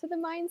the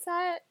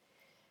mindset.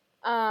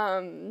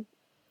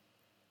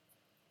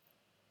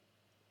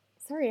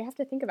 Sorry, I have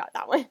to think about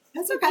that one.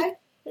 That's okay.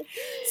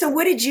 So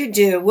what did you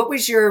do? What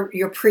was your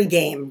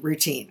pregame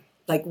routine?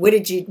 Like, what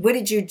did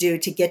you do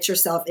to get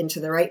yourself into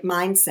the right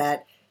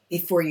mindset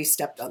before you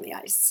stepped on the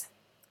ice?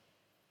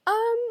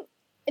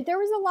 There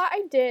was a lot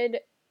I did,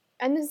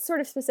 and this is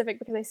sort of specific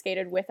because I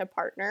skated with a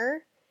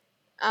partner.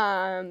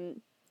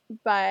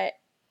 But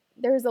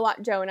there was a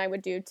lot Joe and I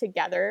would do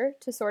together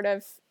to sort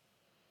of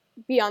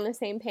be on the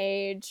same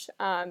page,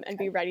 and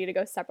be ready to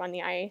go step on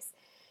the ice.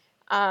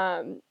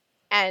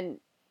 And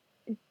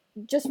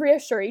just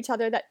reassure each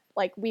other that,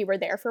 like, we were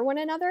there for one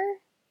another.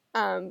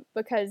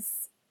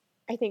 Because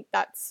I think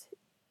that's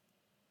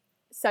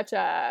such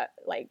a,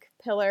 like,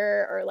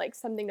 pillar or, like,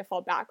 something to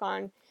fall back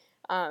on,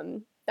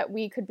 that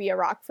we could be a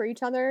rock for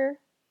each other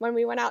when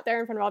we went out there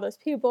in front of all those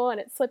people and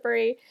it's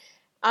slippery.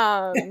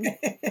 And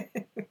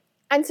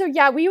so,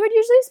 yeah, we would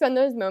usually spend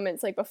those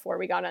moments, like, before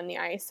we got on the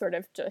ice, sort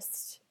of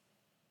just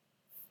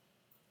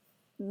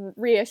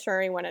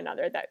reassuring one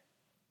another that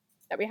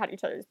we had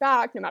each other's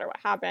back no matter what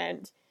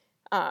happened.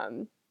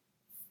 And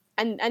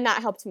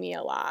that helped me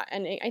a lot.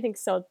 And I think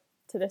still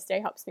to this day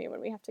helps me when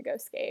we have to go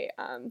skate,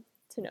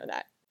 to know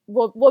that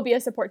we'll be a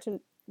support to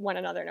one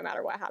another no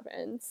matter what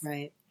happens.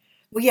 Right.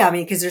 Well, yeah, I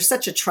mean, because there's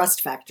such a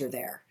trust factor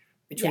there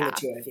between the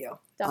two of you.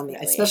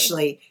 Definitely.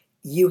 Especially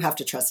you have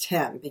to trust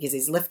him because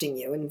he's lifting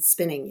you and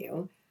spinning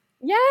you.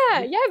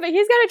 Yeah, but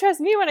he's got to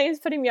trust me when he's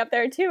putting me up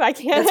there too. I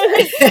can't.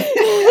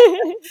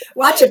 Right.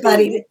 Watch it,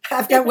 buddy.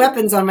 I've got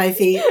weapons on my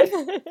feet.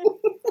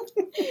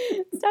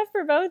 Stuff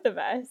for both of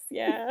us.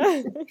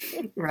 Yeah.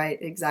 Right,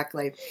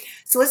 exactly.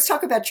 So let's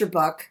talk about your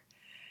book.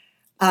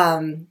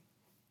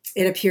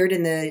 It appeared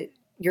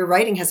your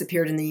writing has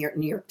appeared in the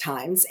New York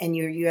Times, and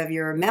you have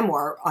your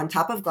memoir, On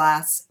Top of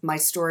Glass, My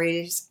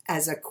Stories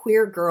as a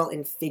Queer Girl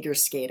in Figure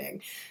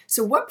Skating.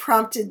 So what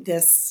prompted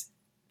this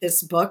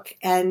book,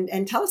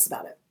 and tell us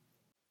about it?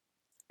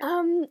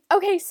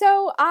 Okay,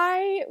 so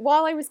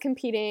while I was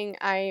competing,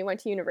 I went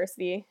to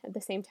university at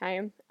the same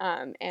time,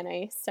 and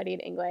I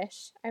studied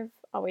English. I've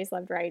always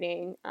loved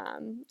writing,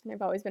 and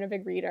I've always been a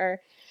big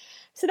reader.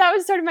 So that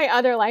was sort of my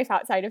other life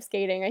outside of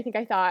skating. I think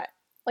I thought,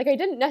 like, I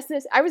didn't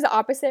necessarily, I was the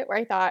opposite, where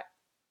I thought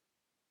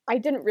I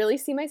didn't really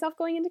see myself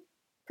going into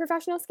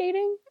professional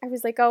skating. I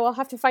was like, oh, I'll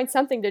have to find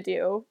something to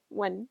do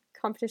when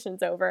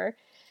competition's over.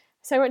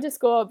 So I went to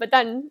school, but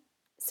then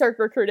Cirque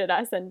recruited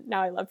us, and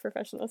now I love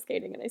professional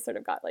skating, and I sort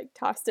of got like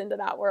tossed into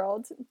that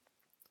world.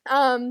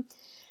 But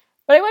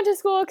I went to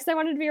school because I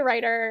wanted to be a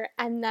writer,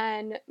 and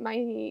then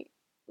my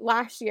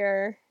last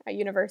year at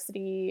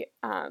university,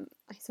 I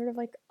sort of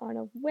like on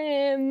a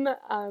whim,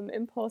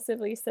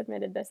 impulsively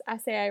submitted this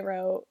essay I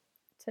wrote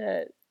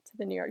to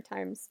the New York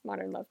Times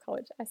Modern Love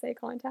College Essay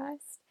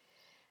Contest,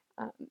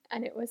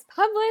 and it was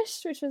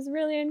published, which was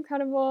really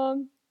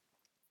incredible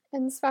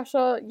and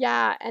special.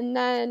 Yeah, and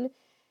then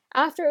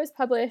after it was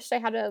published, I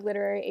had a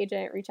literary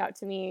agent reach out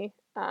to me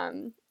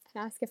and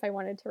ask if I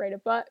wanted to write a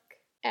book.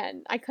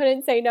 And I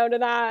couldn't say no to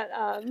that.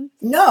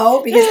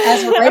 No, because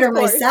as a writer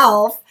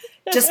myself,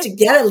 just to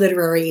get a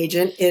literary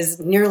agent is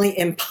nearly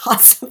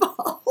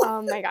impossible.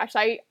 Oh my gosh,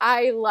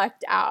 I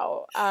lucked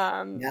out.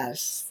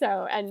 Yes.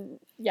 So, and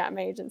yeah,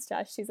 my agent's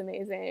Jess, she's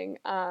amazing.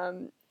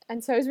 And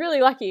so I was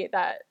really lucky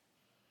that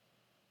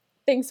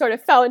things sort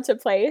of fell into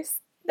place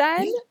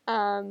then.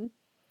 And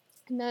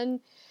then,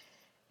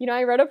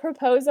 I wrote a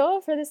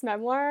proposal for this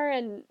memoir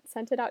and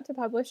sent it out to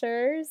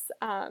publishers,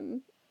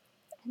 and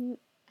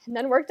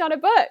then worked on a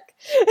book.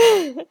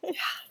 Yeah,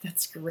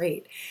 that's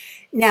great.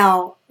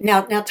 Now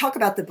talk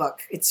about the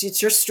book.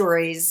 It's your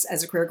stories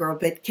as a queer girl,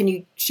 but can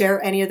you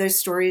share any of those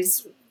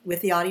stories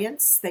with the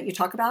audience that you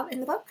talk about in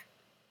the book?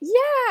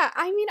 Yeah,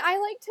 I mean, I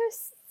like to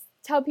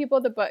tell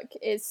people the book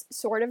is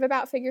sort of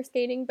about figure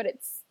skating, but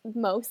it's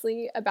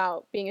mostly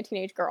about being a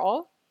teenage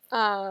girl.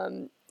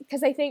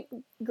 Because I think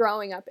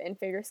growing up in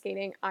figure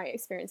skating, I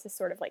experienced this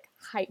sort of like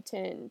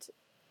heightened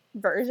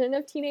version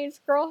of teenage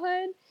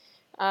girlhood.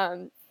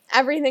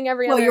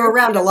 Well, you're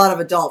around a lot of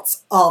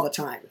adults all the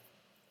time.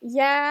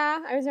 Yeah,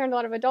 I was around a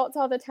lot of adults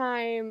all the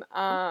time.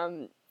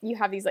 You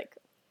have these like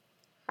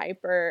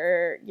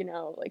hyper,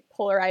 like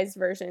polarized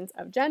versions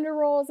of gender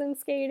roles in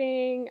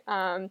skating.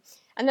 And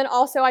then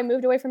also I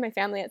moved away from my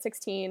family at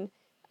 16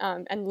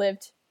 and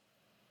lived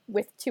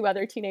with 2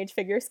 other teenage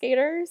figure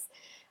skaters.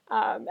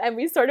 And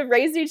we sort of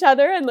raised each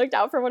other and looked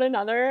out for one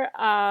another.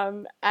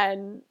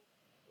 And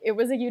it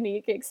was a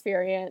unique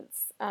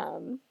experience.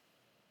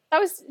 That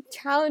was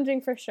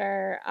challenging for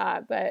sure,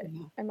 but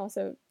I'm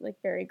also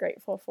like very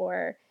grateful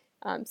for.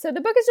 So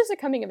the book is just a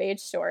coming of age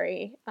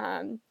story,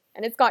 and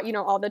it's got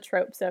all the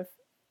tropes of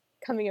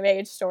coming of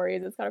age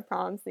stories. It's got a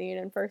prom scene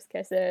and first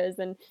kisses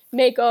and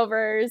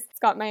makeovers. It's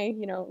got my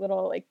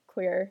little like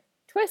queer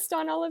twist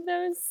on all of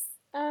those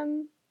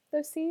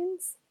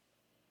scenes.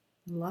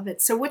 Love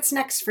it. So what's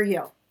next for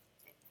you?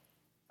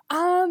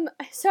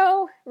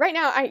 So right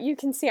now you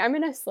can see I'm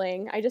in a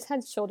sling. I just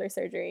had shoulder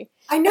surgery.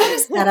 I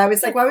noticed that. I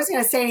was like, well, I wasn't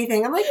going to say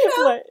anything. I'm like,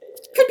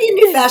 could be a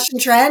new fashion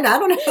trend. I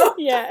don't know.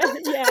 Yeah.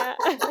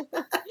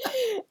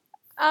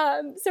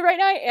 So right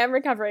now I am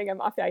recovering. I'm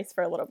off the ice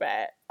for a little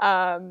bit.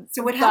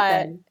 So what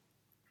happened?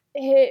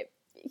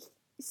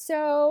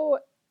 So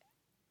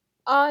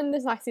on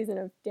this last season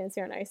of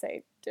Dancing on Ice,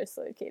 I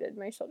dislocated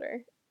my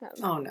shoulder.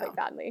 Oh no! Quite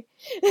badly.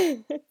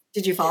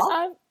 Did you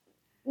fall?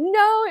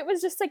 No, it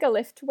was just like a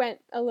lift went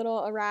a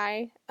little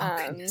awry.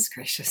 Oh, goodness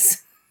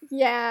gracious.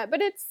 Yeah, but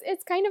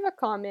it's kind of a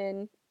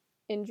common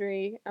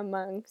injury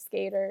among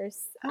skaters.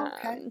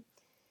 Okay.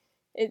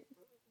 It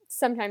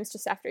sometimes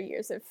just after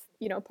years of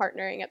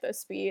partnering at those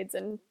speeds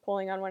and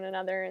pulling on one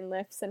another and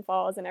lifts and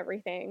falls and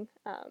everything.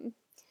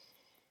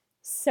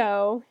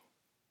 So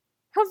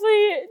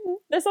hopefully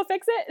this will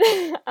fix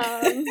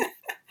it.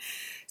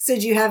 So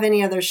do you have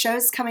any other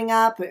shows coming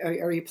up?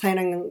 Are you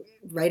planning on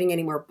writing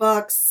any more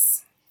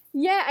books?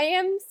 Yeah, I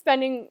am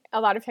spending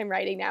a lot of time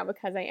writing now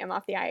because I am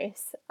off the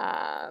ice.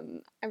 I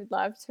would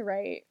love to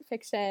write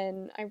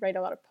fiction. I write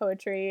a lot of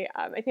poetry.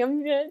 I think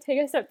I'm going to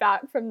take a step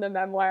back from the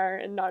memoir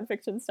and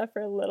nonfiction stuff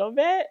for a little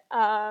bit.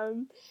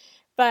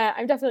 But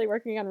I'm definitely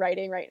working on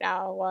writing right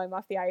now while I'm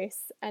off the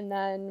ice. And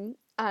then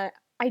I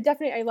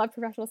love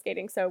professional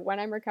skating. So when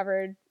I'm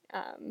recovered,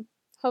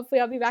 hopefully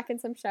I'll be back in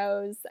some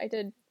shows. I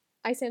did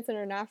Ice Dance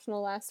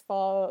International last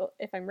fall.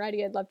 If I'm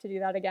ready, I'd love to do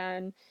that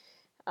again.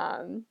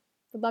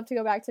 Would love to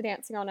go back to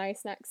Dancing on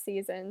Ice next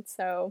season.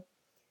 So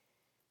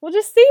we'll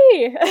just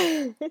see.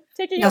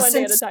 Taking it one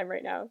day at a time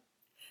right now.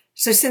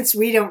 So since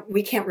we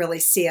can't really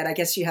see it, I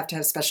guess you have to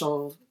have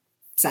special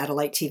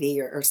satellite TV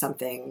or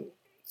something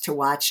to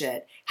watch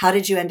it. How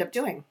did you end up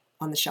doing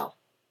on the show?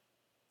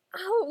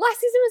 Oh, last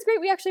season was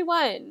great. We actually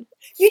won.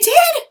 You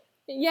did?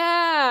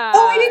 Yeah.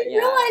 Oh, I didn't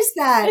realize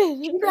that.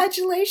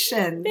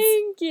 Congratulations.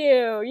 Thank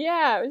you.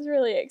 Yeah, it was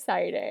really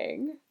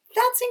exciting.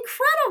 That's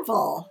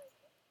incredible.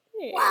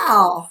 Thanks.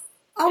 Wow.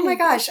 Oh my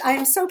gosh, I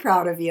am so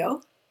proud of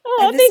you.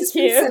 Oh, And this has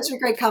thank you. been such a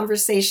great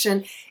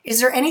conversation. Is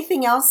there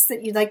anything else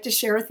that you'd like to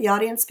share with the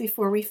audience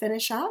before we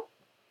finish up?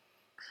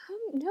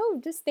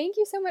 No, just thank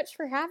you so much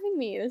for having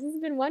me. This has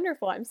been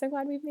wonderful. I'm so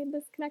glad we've made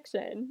this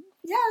connection.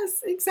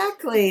 Yes,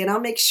 exactly. And I'll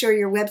make sure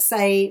your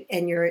website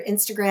and your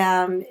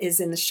Instagram is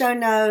in the show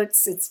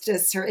notes. It's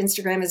just her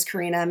Instagram is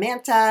Karina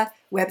Manta,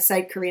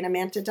 website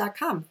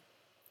karinamanta.com.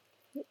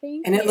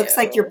 Thank And you. it looks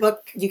like your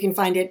book, you can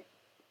find it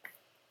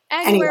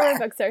anywhere anywhere. where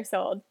books are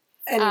sold.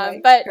 Anyway,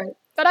 But great.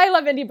 But I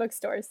love indie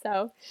bookstores,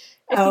 so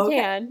if you okay.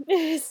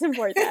 can,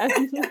 support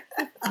them.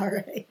 All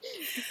right.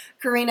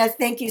 Karina,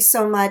 thank you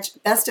so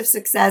much. Best of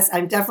success.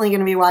 I'm definitely going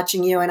to be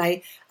watching you, and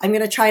I'm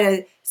going to try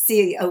to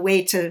see a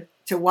way to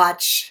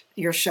watch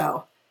your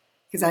show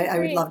because I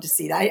would love to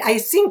see that.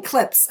 I've seen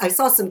clips. I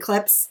saw some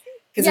clips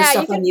because there's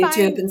stuff on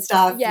YouTube and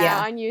stuff.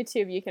 Yeah, on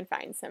YouTube you can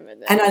find some of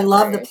them. And I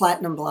love the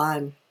Platinum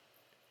Blonde.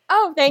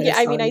 Oh, thank you.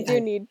 I mean, I do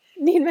need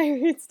my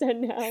roots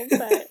done now,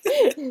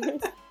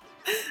 but...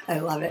 I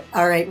love it.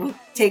 All right. Well,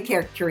 take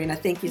care, Karina.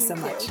 Thank you so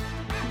much.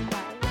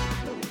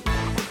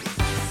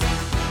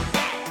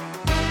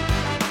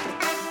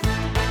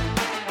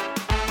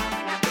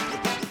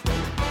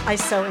 I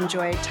so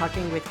enjoyed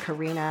talking with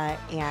Karina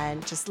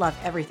and just love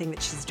everything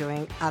that she's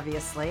doing,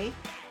 obviously.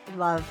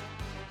 Love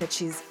that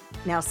she's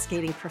now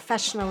skating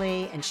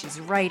professionally and she's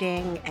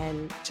writing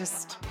and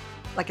just,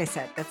 like I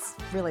said, that's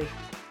really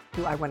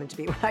who I wanted to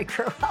be when I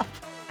grew up.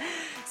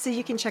 So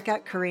you can check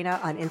out Karina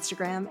on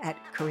Instagram at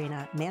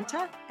Karina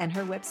Manta, and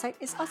her website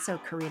is also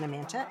Karina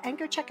Manta, and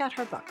go check out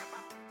her book.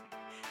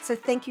 So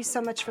thank you so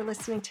much for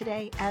listening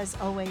today. As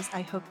always,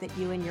 I hope that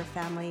you and your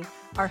family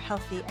are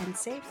healthy and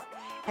safe,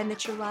 and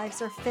that your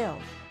lives are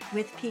filled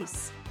with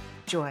peace,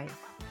 joy,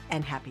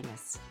 and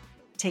happiness.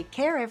 Take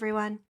care, everyone.